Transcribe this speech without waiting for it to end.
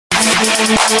Me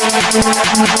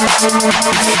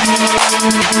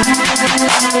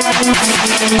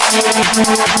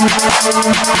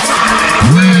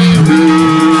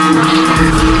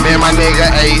and my nigga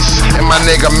Ace and my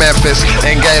nigga Memphis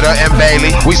and Gator and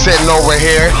Bailey, we sitting over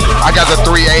here. I got the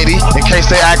 380 in case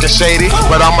they acting shady,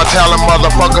 but I'ma tell them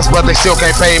motherfuckers, but they still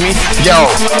can't pay me. Yo,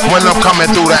 when I'm coming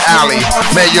through the alley,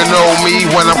 man, you know me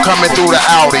when I'm coming through the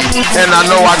Audi, and I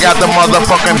know I got the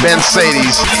motherfucking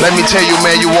Mercedes. Let me tell you,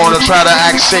 man, you wanna try to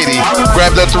act shady?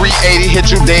 Grab the 380,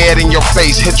 hit you dead in your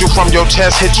face, hit you from your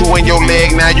chest, hit you in your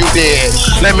leg, now you dead.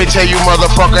 Let me tell you,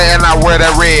 motherfucker, and I wear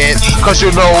that red, cause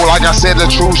you know, like I said, the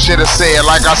true shit is said.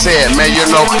 Like I said, man, you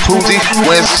know, Tuesdays,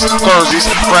 Wednesdays, Thursdays,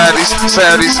 Fridays,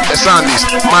 Saturdays, and Sundays,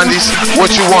 Mondays,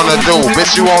 what you wanna do?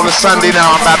 Bitch, you on a Sunday,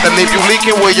 now I'm about to leave you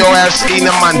leaking with your ass eating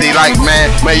a Monday. Like, man,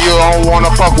 you don't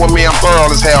wanna fuck with me, I'm thorough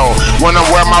as hell. When I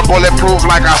wear my bulletproof,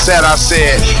 like I said,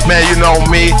 man, you know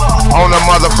me, on a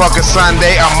motherfucking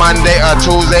Sunday, a Monday, a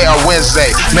Tuesday, a Wednesday.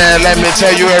 Man, let me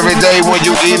tell you, every day when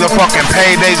you eating a fucking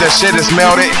paydays, that shit is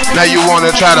melted. Now you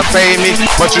wanna try to pay me,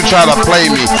 but you try to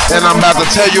play me. And I'm about to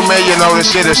tell you, man, you know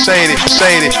this shit is shady,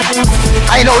 shady.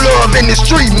 Ain't no love in the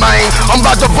street, man. I'm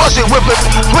about to bust it with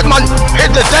my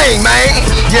hit the thing, man.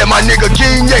 Yeah, my nigga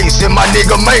King Yates and my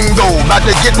nigga Mango about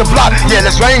to get the block. Yeah,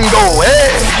 let's Rango.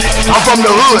 Hey, I'm from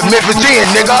the hood, Memphis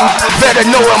 10, nigga. Better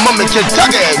know I'm in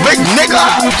Kentucky, big nigga.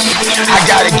 I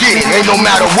gotta get it, ain't no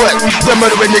matter what. The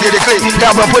murdering nigga, the click,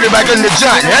 now I put it back in the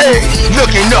joint. Hey,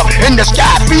 looking up in the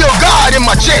sky, feel God in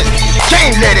my chest.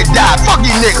 Can't let it die, fuck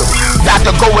you niggas. About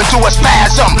to go into a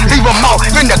spasm, leave them out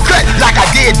in the cut like I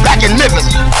did back in Memphis.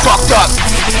 Fucked up.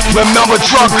 Remember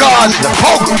truck cars, the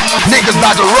poker, niggas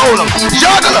about to roll them.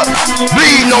 Juggler,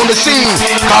 bleeding on the scene.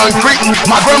 Concrete,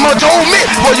 my grandma told me,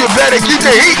 boy, you better keep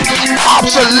the heat.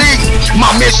 Obsolete, my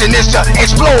mission is to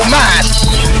explode minds.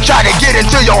 Try to get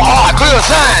into your heart, clear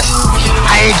signs.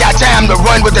 I ain't got time to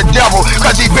run with the devil,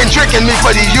 cause he been tricking me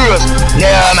for these years.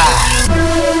 Yeah, man.